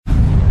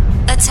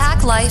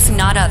Attack Life,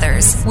 Not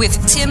Others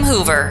with Tim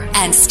Hoover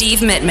and Steve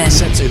Mittman.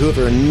 Sensei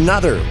Hoover,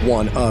 another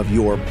one of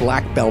your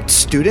black belt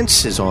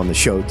students, is on the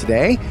show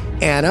today.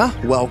 Anna,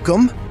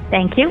 welcome.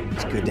 Thank you.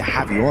 It's good to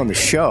have you on the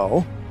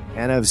show.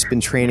 Anna's been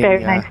training.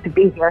 Very nice to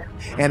be here.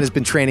 Anna's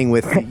been training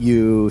with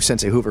you,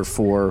 Sensei Hoover,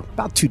 for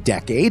about 2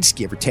 decades,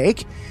 give or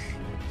take.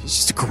 She's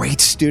just a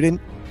great student,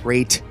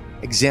 great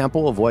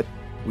example of what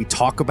we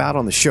talk about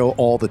on the show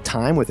all the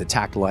time with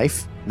Attack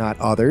Life, Not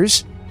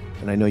Others.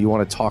 And I know you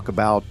want to talk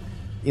about,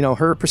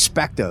 her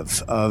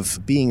perspective of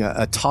being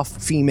a tough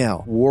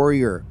female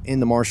warrior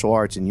in the martial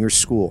arts in your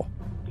school.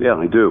 Yeah,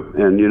 I do.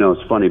 And,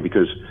 it's funny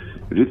because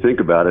if you think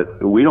about it,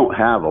 we don't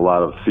have a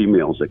lot of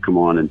females that come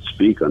on and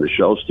speak on the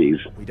show, Steve.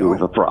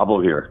 There's a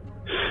problem here.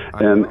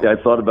 I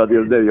thought about the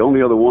other day, the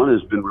only other one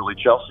has been really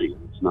Chelsea.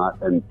 It's not,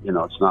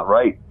 it's not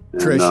right.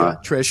 And,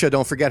 Trisha,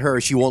 don't forget her.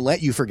 She won't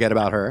let you forget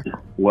about her.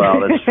 Well,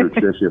 that's true,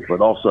 Trisha,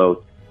 but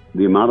also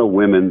the amount of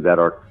women that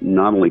are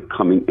not only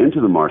coming into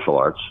the martial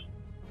arts,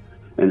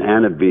 and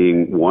Anna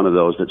being one of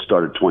those that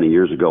started 20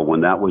 years ago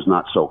when that was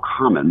not so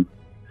common.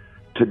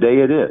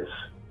 Today it is.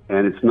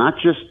 And it's not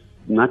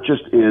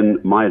just in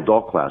my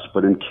adult class,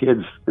 but in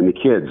the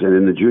kids and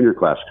in the junior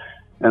class.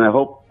 And I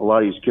hope a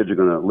lot of these kids are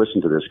going to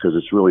listen to this because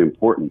it's really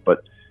important.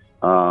 But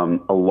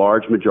a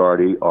large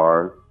majority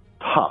are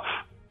tough.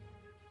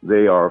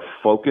 They are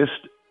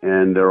focused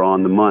and they're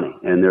on the money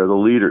and they're the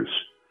leaders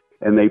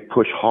and they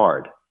push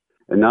hard.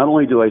 And not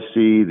only do I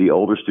see the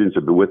older students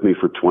that have been with me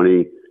for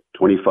 20,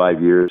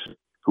 25 years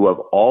who have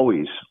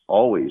always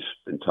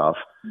been tough,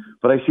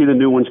 but I see the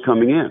new ones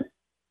coming in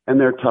and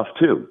they're tough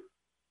too.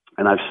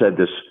 And I've said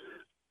this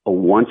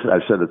once,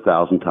 I've said it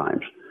 1,000 times.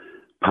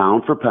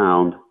 Pound for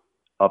pound,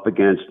 up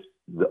against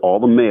all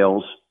the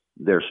males,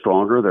 they're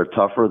stronger, they're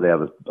tougher, they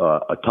have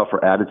a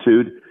tougher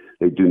attitude.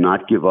 They do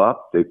not give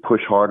up. They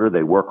push harder.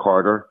 They work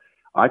harder.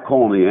 I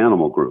call them the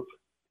animal group.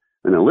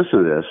 And now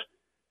listen to this.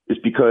 It's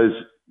because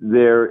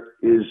there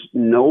is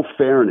no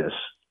fairness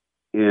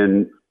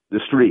in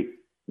the street,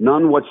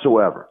 none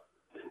whatsoever.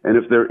 And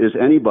if there is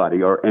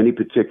anybody or any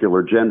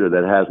particular gender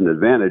that has an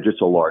advantage, it's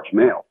a large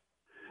male.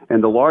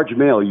 And the large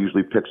male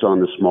usually picks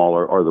on the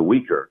smaller or the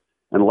weaker.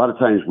 And a lot of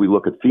times we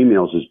look at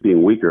females as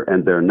being weaker,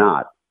 and they're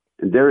not.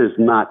 And there is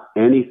not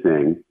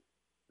anything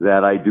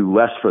that I do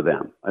less for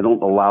them. I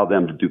don't allow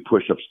them to do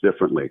push-ups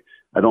differently.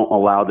 I don't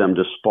allow them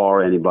to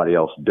spar anybody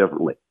else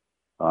differently.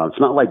 It's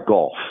not like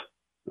golf.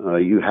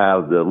 You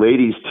have the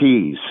ladies'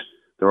 tees.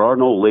 There are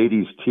no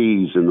ladies'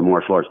 tees in the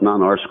martial arts, not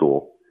in our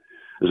school.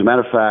 As a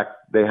matter of fact,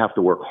 they have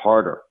to work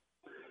harder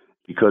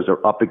because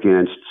they're up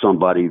against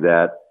somebody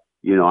that,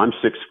 I'm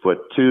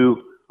 6'2",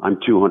 I'm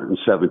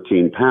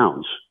 217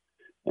 pounds.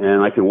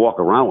 And I can walk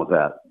around with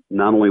that,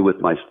 not only with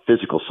my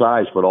physical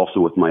size, but also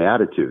with my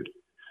attitude.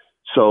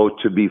 So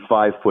to be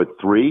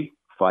 5'3",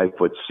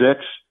 5'6", to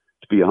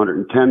be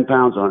 110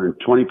 pounds,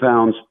 120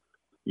 pounds,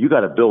 you got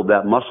to build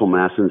that muscle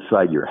mass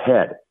inside your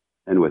head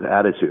and with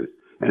attitude.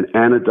 And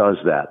Anna does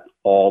that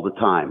all the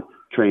time,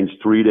 trains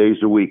 3 days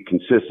a week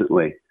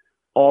consistently.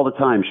 All the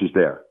time she's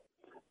there.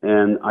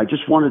 And I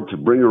just wanted to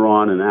bring her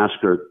on and ask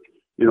her,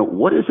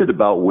 what is it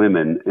about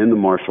women in the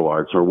martial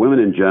arts or women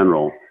in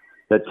general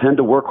that tend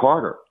to work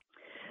harder?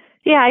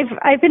 Yeah,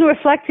 I've been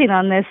reflecting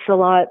on this a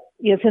lot,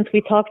 since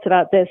we talked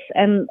about this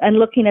and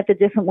looking at the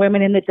different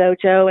women in the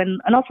dojo and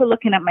also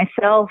looking at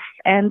myself.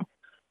 And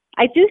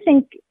I do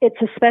think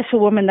it's a special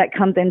woman that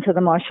comes into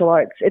the martial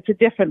arts. It's a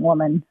different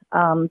woman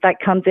that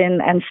comes in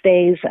and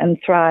stays and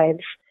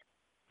thrives.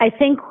 I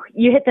think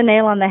you hit the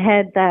nail on the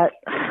head that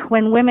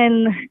when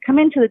women come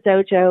into the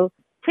dojo,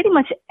 pretty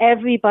much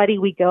everybody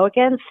we go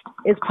against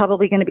is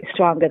probably going to be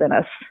stronger than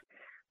us.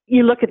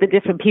 You look at the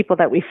different people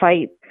that we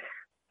fight,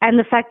 and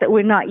the fact that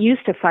we're not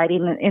used to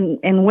fighting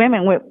in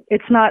women,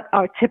 it's not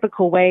our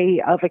typical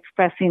way of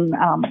expressing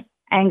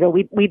anger.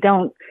 We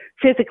don't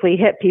physically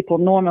hit people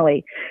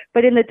normally.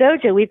 But in the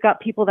dojo, we've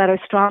got people that are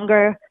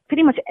stronger.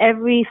 Pretty much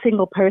every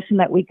single person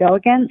that we go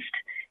against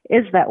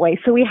is that way.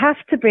 So we have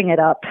to bring it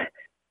up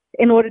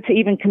in order to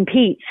even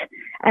compete.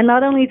 And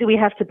not only do we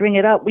have to bring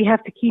it up, we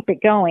have to keep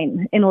it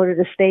going in order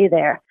to stay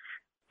there.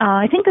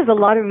 I think there's a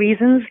lot of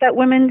reasons that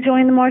women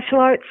join the martial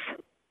arts.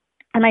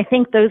 And I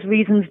think those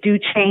reasons do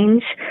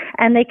change,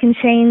 and they can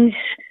change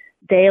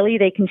daily,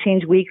 they can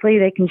change weekly,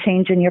 they can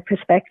change in your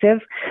perspective.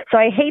 So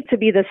I hate to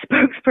be the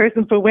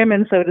spokesperson for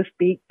women, so to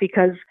speak,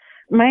 because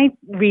my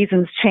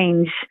reasons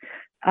change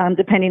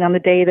depending on the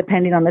day,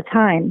 depending on the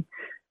time.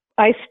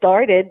 I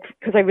started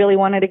because I really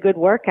wanted a good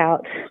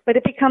workout, but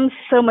it becomes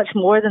so much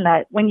more than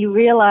that when you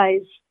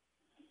realize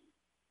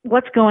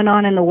what's going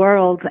on in the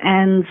world.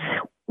 And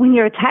when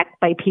you're attacked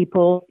by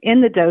people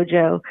in the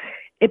dojo,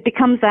 it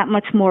becomes that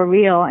much more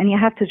real, and you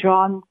have to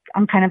draw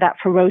on kind of that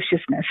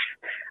ferociousness.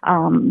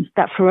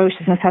 That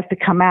ferociousness has to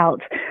come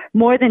out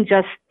more than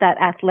just that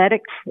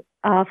athletic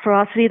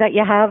ferocity that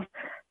you have,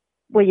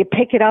 where you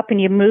pick it up and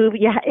you move.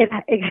 Yeah,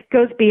 it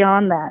goes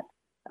beyond that.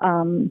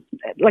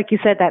 Like you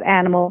said, that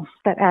animal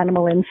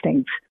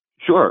instinct.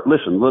 Sure.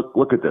 Listen,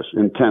 look at this.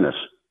 In tennis,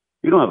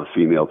 you don't have a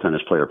female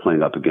tennis player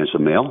playing up against a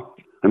male.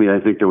 I mean,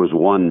 I think there was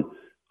one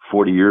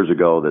 40 years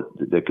ago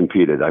that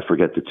competed. I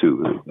forget the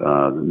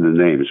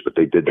names, but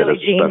they did that Billie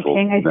as a Jean special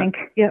King, I event.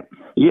 think. Yep.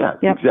 Yeah,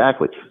 Yep.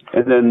 exactly.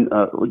 And then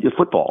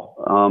football,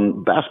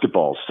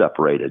 basketball is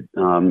separated.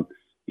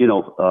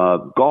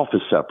 Golf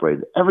is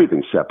separated.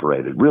 Everything's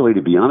separated, really,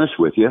 to be honest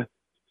with you.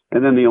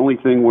 And then the only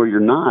thing where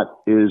you're not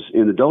is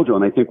in the dojo.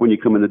 And I think when you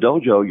come in the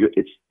dojo,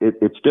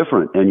 it's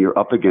different, and you're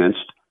up against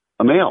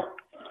a male,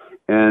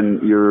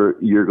 and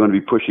you're going to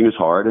be pushing as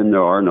hard, and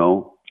there are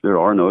no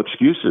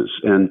excuses.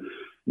 And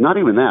not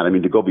even that. I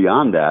mean, to go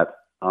beyond that,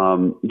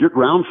 you're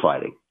ground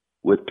fighting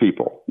with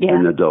people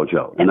in the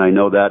dojo. And I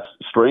know that's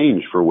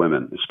strange for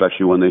women,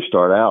 especially when they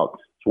start out.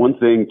 It's one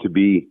thing to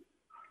be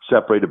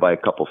separated by a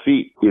couple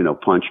feet,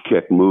 punch,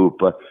 kick, move,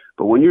 but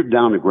when you're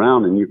down the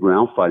ground and you're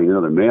ground fighting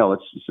another male,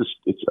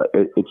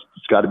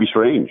 it's got to be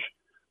strange.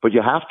 But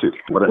you have to.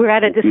 We're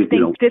at a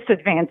distinct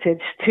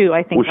disadvantage too,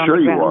 I think, well, on sure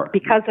the ground you are.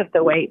 because of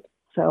the weight.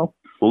 So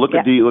look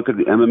at the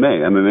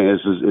MMA. MMA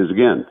is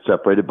again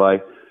separated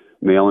by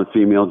male and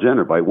female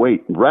gender by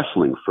weight.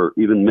 Wrestling for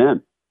even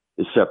men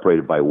is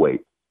separated by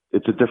weight.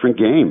 It's a different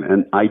game,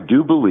 and I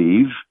do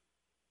believe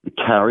it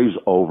carries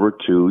over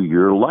to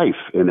your life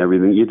and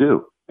everything you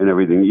do and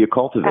everything you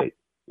cultivate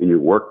in your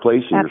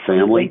workplace, in your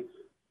family.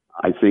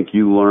 I think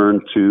you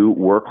learn to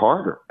work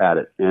harder at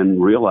it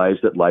and realize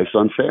that life's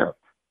unfair.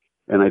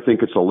 And I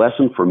think it's a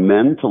lesson for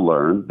men to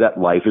learn that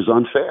life is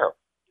unfair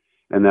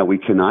and that we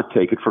cannot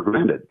take it for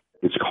granted.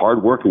 It's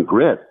hard work and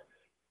grit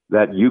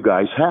that you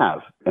guys have.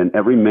 And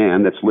every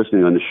man that's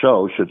listening on the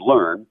show should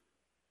learn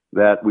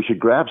that we should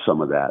grab some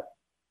of that.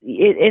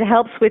 It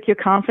helps with your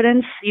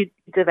confidence. You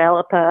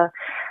develop a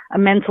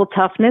mental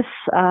toughness.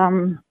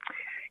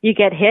 You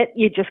get hit,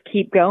 you just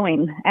keep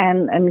going.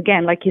 And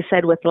again, like you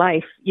said, with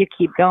life, you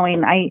keep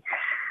going.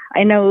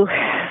 I know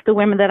the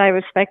women that I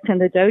respect in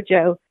the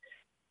dojo,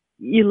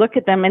 you look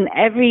at them and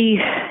every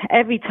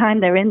time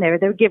they're in there,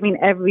 they're giving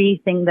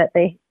everything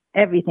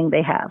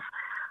they have.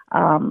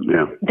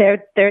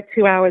 They're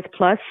 2 hours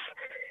plus.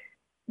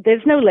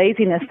 There's no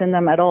laziness in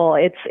them at all.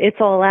 It's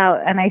all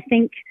out. And I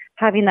think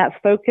having that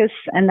focus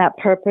and that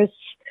purpose,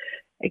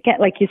 again,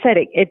 like you said,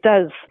 it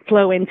does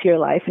flow into your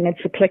life, and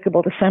it's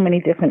applicable to so many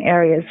different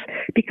areas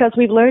because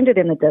we've learned it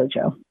in the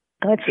dojo.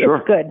 It's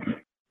good.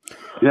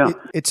 Yeah.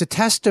 It's a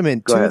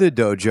testament to the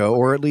dojo,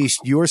 or at least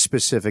your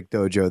specific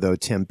dojo, though,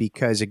 Tim,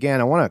 because, again,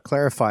 I want to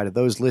clarify to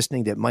those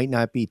listening that might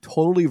not be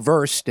totally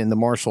versed in the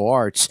martial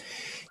arts.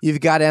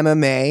 You've got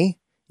MMA.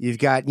 You've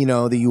got, the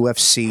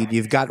UFC.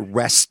 You've got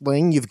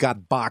wrestling. You've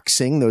got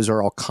boxing. Those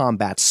are all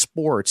combat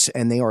sports,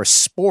 and they are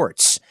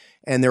sports.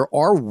 And there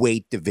are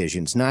weight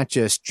divisions, not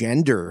just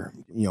gender.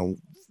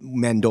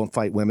 Men don't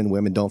fight women,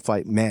 women don't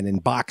fight men in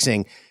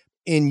boxing.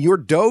 In your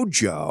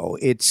dojo,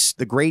 it's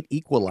the great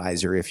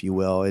equalizer, if you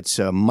will. It's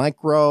a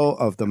micro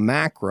of the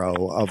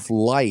macro of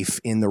life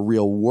in the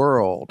real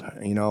world.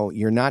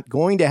 You're not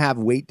going to have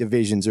weight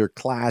divisions or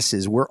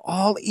classes. We're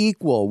all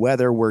equal,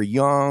 whether we're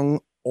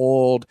young,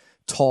 old,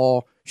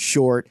 tall,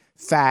 short,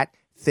 fat,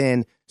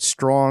 thin,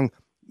 strong,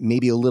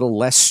 maybe a little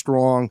less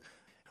strong.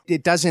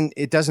 It doesn't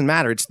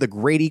matter. It's the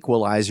great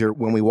equalizer.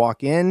 When we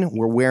walk in,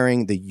 we're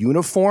wearing the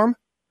uniform,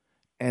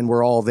 and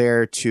we're all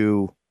there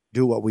to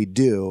do what we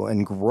do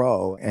and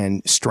grow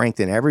and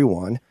strengthen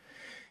everyone.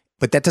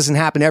 But that doesn't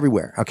happen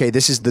everywhere. Okay,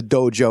 this is the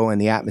dojo and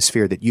the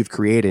atmosphere that you've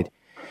created,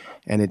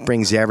 and it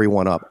brings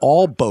everyone up.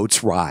 All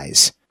boats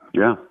rise.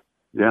 Yeah.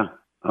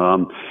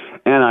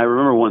 And I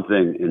remember one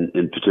thing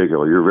in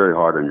particular. You're very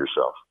hard on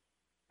yourself.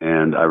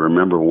 And I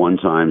remember one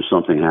time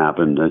something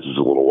happened, this was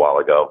a little while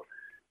ago,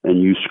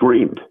 and you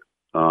screamed,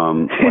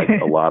 like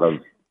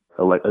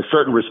a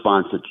certain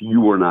response that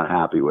you were not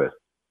happy with.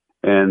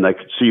 And I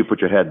could see you put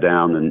your head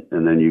down,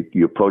 and then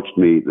you approached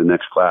me the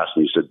next class,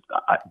 and you said,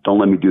 "Don't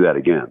let me do that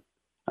again.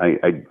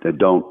 I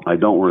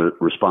don't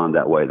respond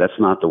that way. That's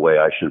not the way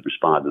I should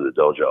respond in the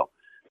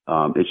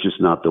dojo. It's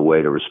just not the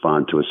way to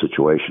respond to a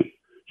situation."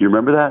 Do you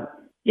remember that?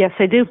 Yes,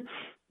 I do.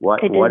 Why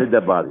did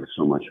that bother you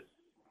so much?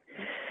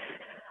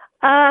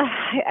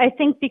 I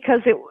think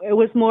because it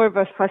was more of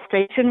a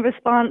frustration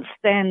response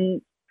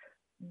than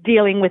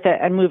dealing with it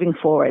and moving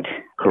forward.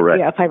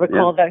 Correct. Yeah, if I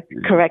recall the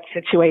correct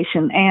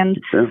situation. And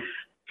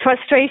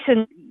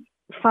frustration,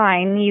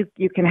 fine,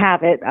 you can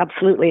have it.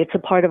 Absolutely. It's a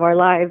part of our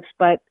lives.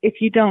 But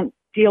if you don't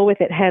deal with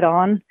it head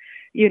on,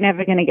 you're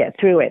never going to get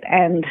through it.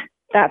 And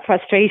that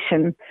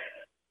frustration,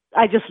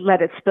 I just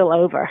let it spill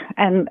over.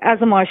 And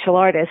as a martial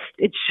artist,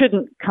 it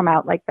shouldn't come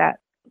out like that.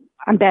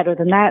 I'm better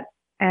than that.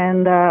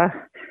 And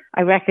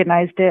I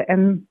recognized it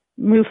and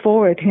moved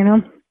forward,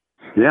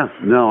 Yeah,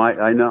 no,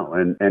 I know.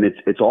 And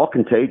it's all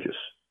contagious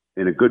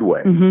in a good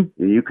way.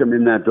 Mm-hmm. You come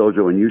in that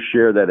dojo and you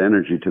share that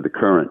energy to the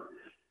current,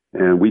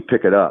 and we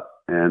pick it up,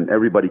 and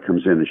everybody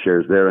comes in and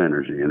shares their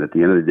energy. And at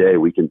the end of the day,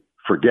 we can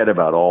forget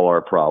about all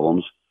our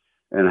problems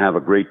and have a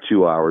great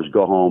 2 hours,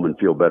 go home and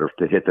feel better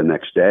to hit the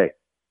next day.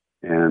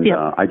 And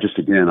I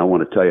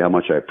want to tell you how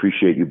much I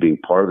appreciate you being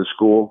part of the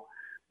school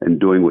and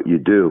doing what you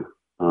do,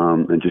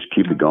 and just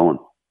keep it going.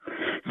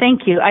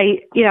 Thank you. I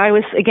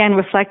was again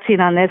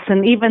reflecting on this,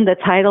 and even the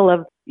title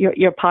of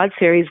your pod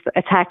series,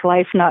 Attack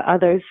Life, Not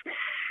Others.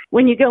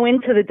 when you go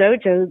into the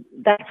dojo,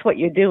 that's what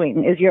you're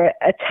doing, is you're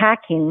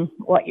attacking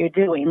what you're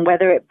doing,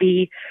 whether it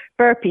be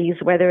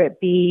burpees, whether it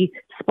be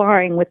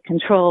sparring with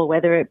control,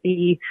 whether it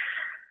be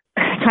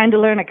trying to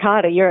learn a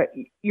kata.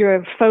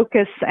 You're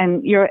focused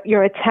and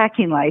you're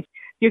attacking life.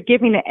 You're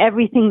giving it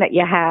everything that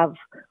you have.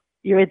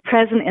 You're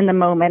present in the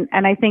moment.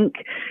 And I think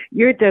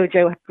your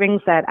dojo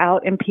brings that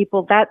out in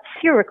people. That's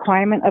your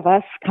requirement of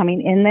us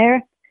coming in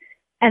there.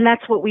 And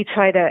that's what we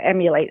try to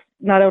emulate,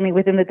 not only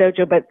within the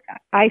dojo, but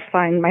I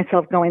find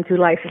myself going through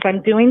life. If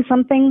I'm doing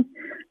something,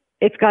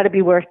 it's got to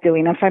be worth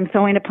doing. If I'm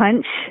throwing a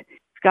punch,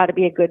 it's got to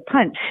be a good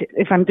punch.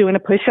 If I'm doing a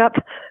push-up,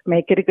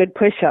 make it a good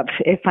push-up.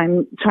 If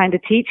I'm trying to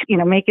teach,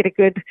 make it a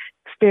good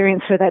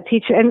experience for that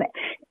teacher. And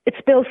it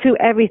spills through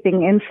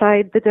everything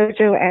inside the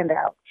dojo and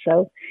out.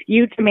 So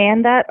you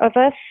demand that of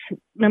us,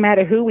 no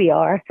matter who we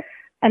are.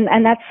 And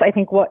that's, I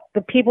think, what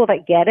the people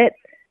that get it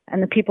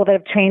and the people that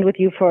have trained with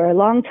you for a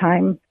long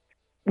time,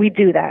 we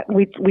do that.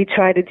 We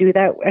try to do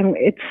that, and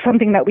it's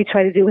something that we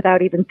try to do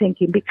without even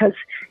thinking, because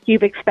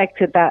you've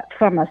expected that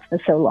from us for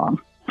so long.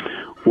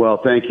 Well,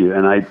 thank you.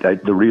 And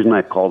the reason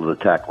I called it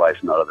Attack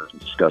Life, not others, and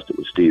discussed it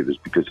with Steve, is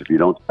because if you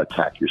don't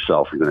attack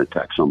yourself, you're going to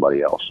attack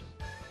somebody else.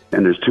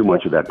 And there's too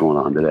much of that going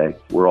on today.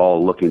 We're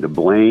all looking to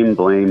blame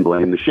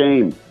the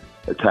shame,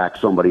 attack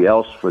somebody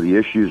else for the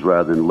issues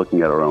rather than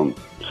looking at our own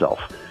self.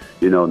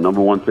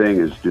 Number one thing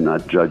is do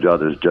not judge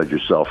others, judge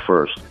yourself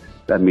first.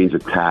 That means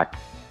attack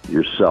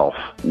yourself,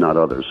 not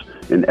others,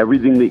 in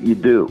everything that you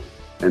do,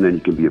 and then you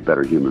can be a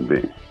better human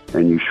being,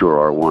 and you sure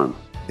are one.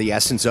 The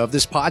essence of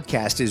this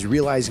podcast is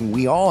realizing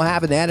we all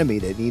have an enemy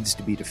that needs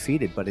to be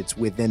defeated, but it's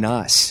within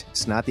us.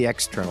 It's not the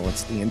external,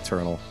 it's the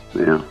internal.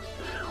 Yeah.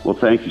 Well,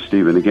 thank you,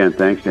 Stephen. Again,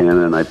 thanks to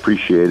Hannah, and I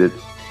appreciate it.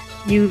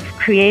 You've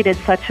created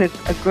such a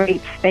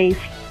great space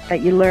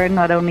that you learn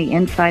not only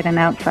inside and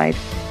outside.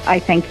 I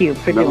thank you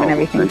for doing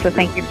everything.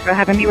 Thank you for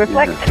having me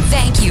reflect. Yeah.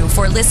 Thank you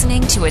for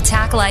listening to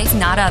Attack Life,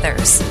 Not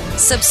Others.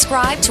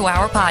 Subscribe to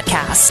our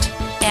podcast.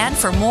 And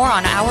for more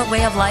on our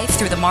way of life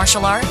through the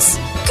martial arts,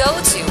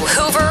 go to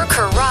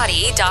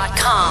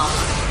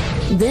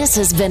hooverkarate.com. This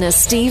has been a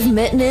Steve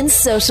Mittinen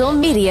social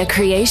media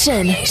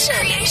creation.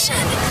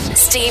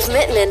 Steve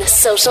Mittinen,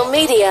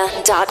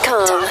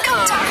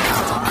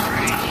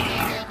 socialmedia.com.